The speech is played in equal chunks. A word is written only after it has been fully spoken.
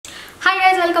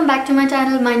welcome back to my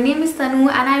channel. My name is Tanu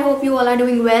and I hope you all are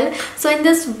doing well. So in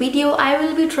this video I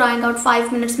will be trying out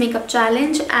 5 minutes makeup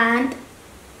challenge, and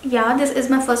yeah, this is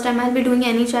my first time I'll be doing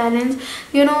any challenge.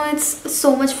 You know, it's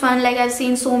so much fun. Like, I've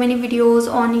seen so many videos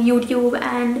on YouTube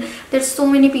and there's so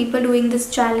many people doing this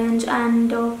challenge,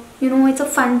 and you know, it's a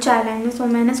fun challenge. So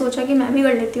मैंने सोचा कि मैं भी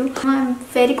कर लेती हूँ. I'm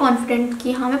very confident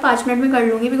कि हाँ मैं 5 मिनट में कर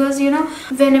लूँगी, because you know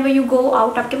whenever you go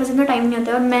out आपके पास इतना टाइम नहीं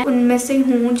होता है, और मैं उनमें से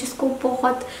हूँ जिसको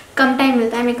बहुत कम टाइम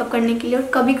मिलता है मेकअप करने के लिए. और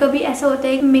कभी कभी ऐसा होता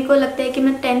है कि मेरे को लगता है कि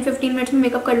मैं 10-15 मिनट्स में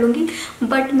मेकअप कर लूँगी,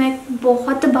 बट मैं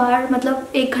बहुत बार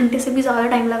मतलब 1 घंटे से भी ज़्यादा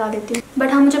टाइम लगा देती हूँ.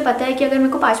 बट हाँ, मुझे पता है कि अगर मेरे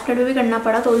को 5 मिनट में भी करना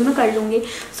पड़ा तो भी मैं कर लूँगी.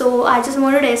 सो I just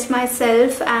want to test my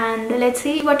self and let's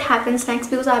see what happens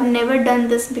next, because I have never done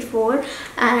this before.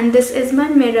 And this is my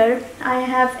mirror. I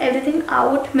have everything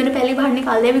out. मैंने पहले बाहर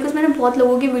निकाल दिया बिकॉज मैंने बहुत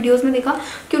लोगों की वीडियोज़ में देखा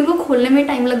कि उनको खोलने में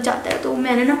टाइम लग जाता है, तो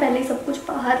मैंने ना पहले सब कुछ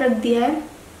बाहर रख दिया है.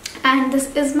 And this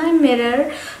is my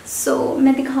mirror. सो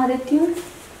मैं दिखा देती हूँ.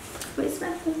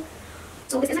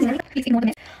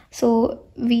 So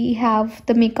we have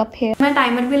the makeup hair. मैं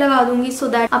टाइमर भी लगा दूंगी सो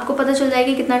दैट आपको पता चल जाएगा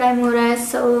कि कितना टाइम हो रहा है.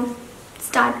 सो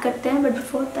स्टार्ट करते हैं, but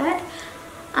before that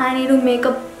I need to make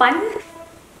a पन.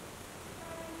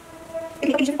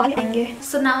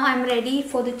 So now I'm ready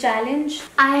for the challenge.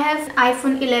 I have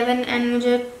iPhone 11 and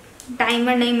मुझे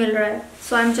टाइमर नहीं मिल रहा है,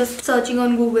 so I'm just searching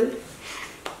on Google.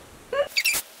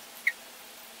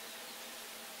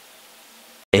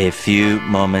 A few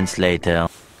moments later.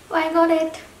 I got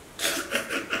it.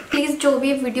 Please जो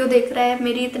भी video देख रहा है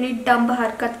मेरी इतनी डम्ब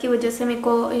हरकत की वजह से मेरे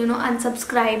को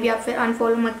अनसब्सक्राइब या फिर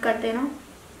अनफॉलो मत कर देना,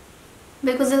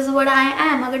 because this is what I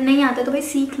am. अगर नहीं आता तो भाई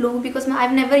सीख लो, because I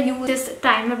have never used this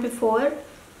timer before.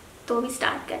 तो अभी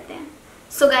स्टार्ट करते हैं.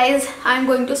 So guys, I am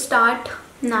going to start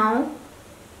now.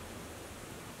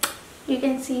 You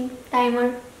can see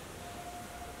timer.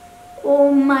 O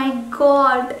my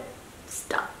God.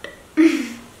 Start.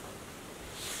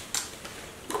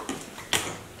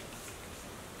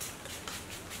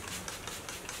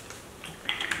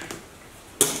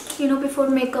 You know, before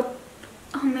makeup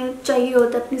हमें चाहिए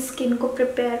होता है अपनी स्किन को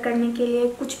प्रिपेयर करने के लिए,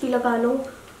 कुछ भी लगा लो.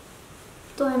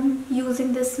 तो I am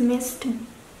using this mist.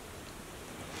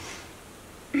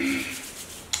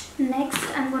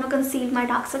 Next I am gonna conceal my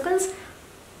dark circles.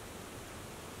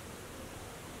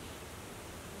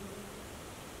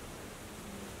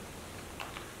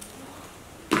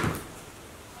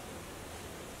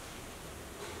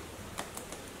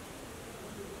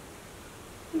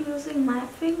 Using my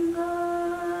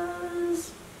fingers.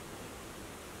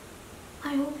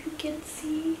 I hope you can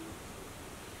see.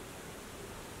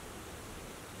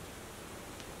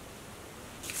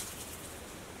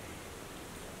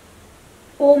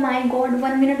 Oh my god,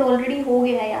 1 minute already हो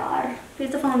गया यार.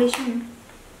 Here's the foundation.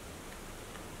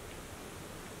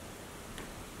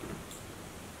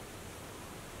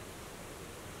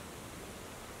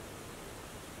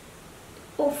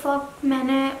 Oh fuck,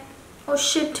 मैंने oh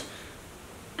shit.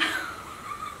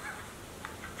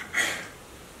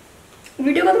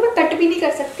 Video का तो मैं cut भी नहीं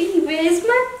कर सकती. Where is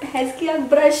my भैंस की आग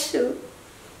ब्रश?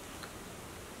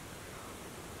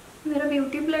 मेरा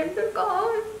ब्यूटी ब्लेंडर कहाँ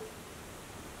है?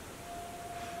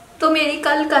 तो मेरी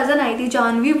कल कजन आई थी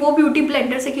जानवी, वो ब्यूटी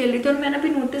ब्लेंडर से खेल रही थी और मैंने भी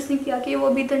नोटिस नहीं किया कि वो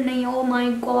अभी तक नहीं है. Oh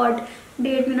my God,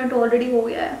 1.5 minute already हो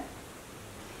गया है.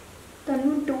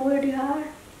 तनु डू इट यार.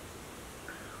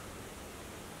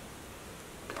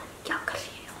 क्या कर रही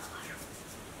है?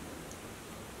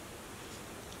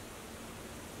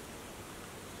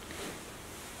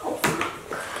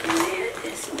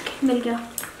 मिल गया.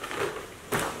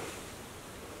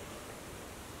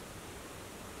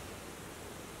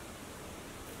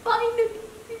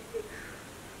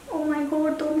 Oh my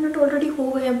God, 2 minute already हो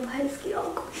गए हैं भाई इसकी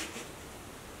आग.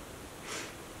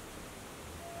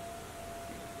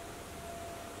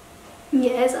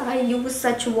 Yes, I use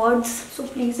such words, so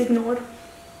please ignore.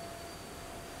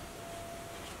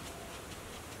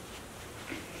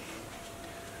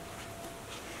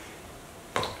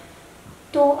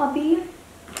 तो अभी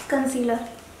concealer.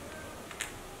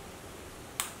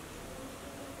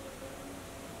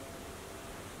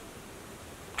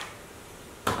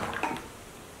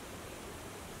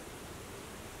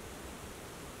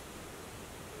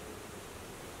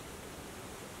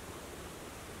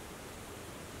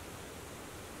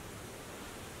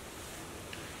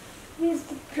 Here's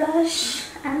the brush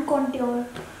and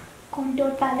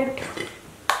contour palette.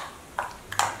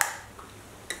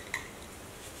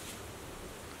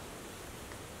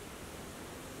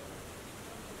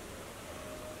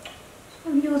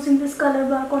 Using this colour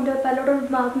bar contour palette और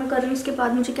दिमाग में कर रही हूँ. इसके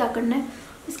बाद मुझे क्या करना है?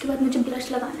 इसके बाद मुझे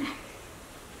ब्लश लगाना है.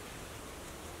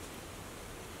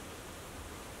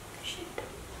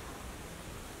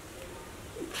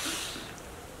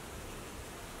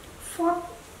 Fuck.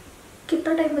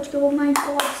 कितना टाइम बच गया? Oh my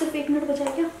god, सिर्फ 1 मिनट बचा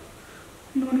है क्या?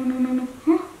 No no no no no.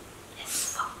 हाँ yes,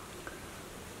 fuck.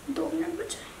 2 मिनट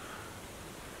बचे.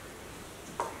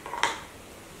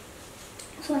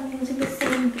 So I'm using the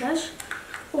same brush.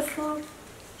 Oh fuck.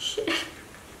 Shit.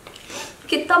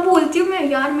 कितना बोलती हूँ मैं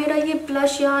यार, मेरा ये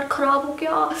ब्लश यार खराब हो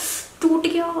गया, टूट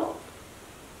गया.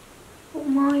 Oh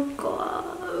my god.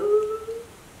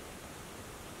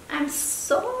 I'm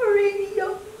sorry.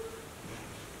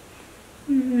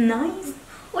 Nice.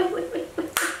 Wait.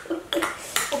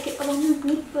 Okay, अब हम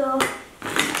अपनी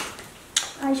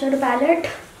eyeshadow palette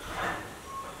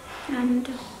and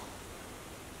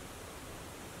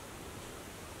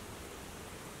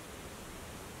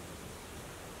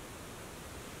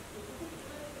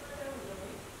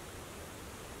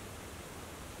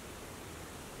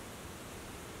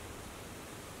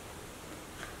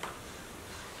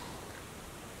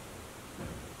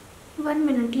one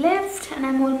minute left and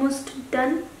I'm almost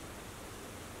done.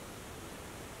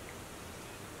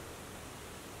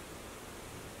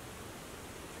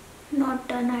 Not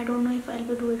done. I don't know if I'll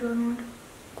be do it or not.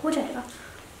 हो जाएगा,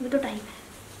 अभी तो टाइम है.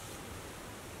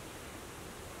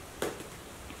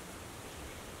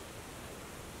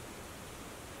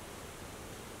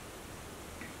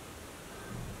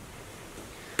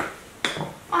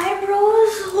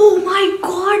 Eyebrows. Oh my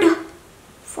god.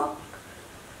 Fuck.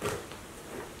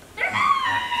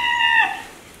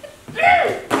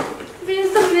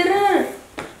 Where's the mirror?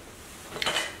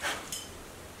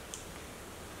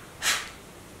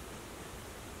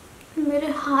 मेरे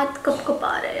हाथ cup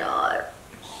आ रहे यार.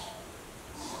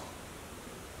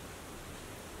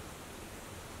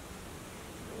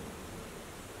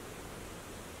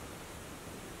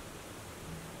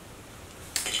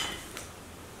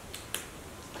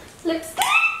 Let's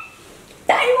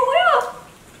time हो गया.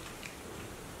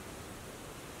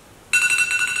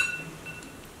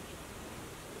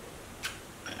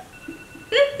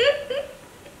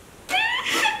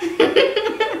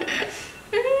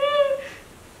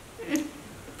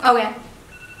 Okay,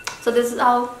 so this is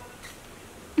how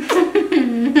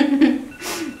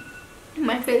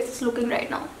my face is looking right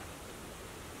now.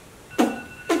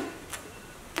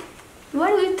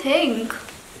 What do you think?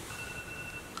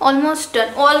 Almost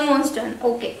done.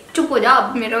 Okay, चुप हो जा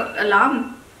अब मेरा alarm.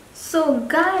 So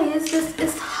guys, this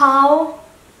is how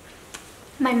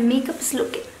my makeup is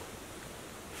looking.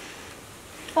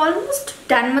 Almost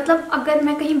done. मतलब अगर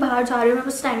मैं कहीं बाहर जा रही हूँ, मैं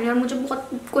बस स्टैंड और मुझे बहुत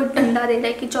कोई डंडा दे रहा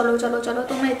है कि चलो चलो चलो,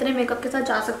 तो मैं इतने मेकअप के साथ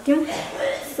जा सकती हूँ.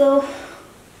 सो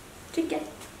ठीक है.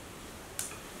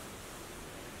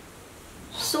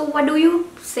 सो व्हाट डू यू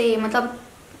से, मतलब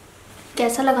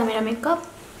कैसा लगा मेरा makeup?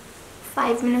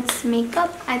 5 minutes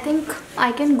makeup. I think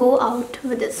I can go out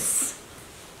with this.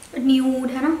 Nude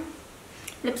है ना.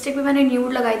 लिपस्टिक भी मैंने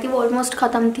न्यूड लगाई थी, वो ऑलमोस्ट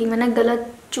ख़त्म थी. मैंने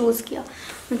गलत चूज़ किया,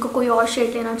 मेरे को कोई और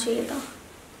शेड लेना चाहिए था.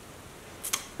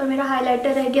 और मेरा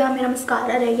हाइलाइटर रह गया, मेरा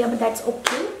मस्कारा रह गया, but that's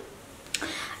okay.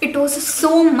 It was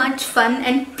so much fun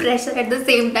and pressure at the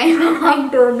same time. I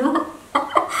don't know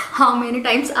how many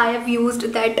times I have used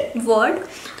that word.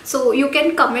 So you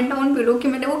can comment down below कि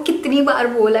मैंने वो कितनी बार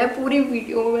बोला है पूरी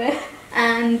video में.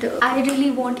 And I really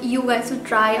want you guys to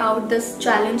try out this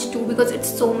challenge too because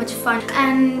it's so much fun.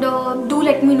 And do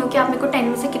let me know कि आप मेरे को 10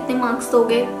 में से कितने मार्क्स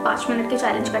दोगे 5 मिनट के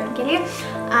चैलेंज करने के लिए.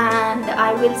 And I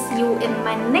will see you in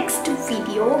my next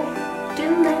video.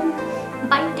 Till then,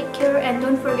 bye, take care, and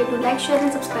don't forget to like, share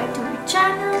and subscribe to my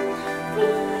channel.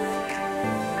 Please.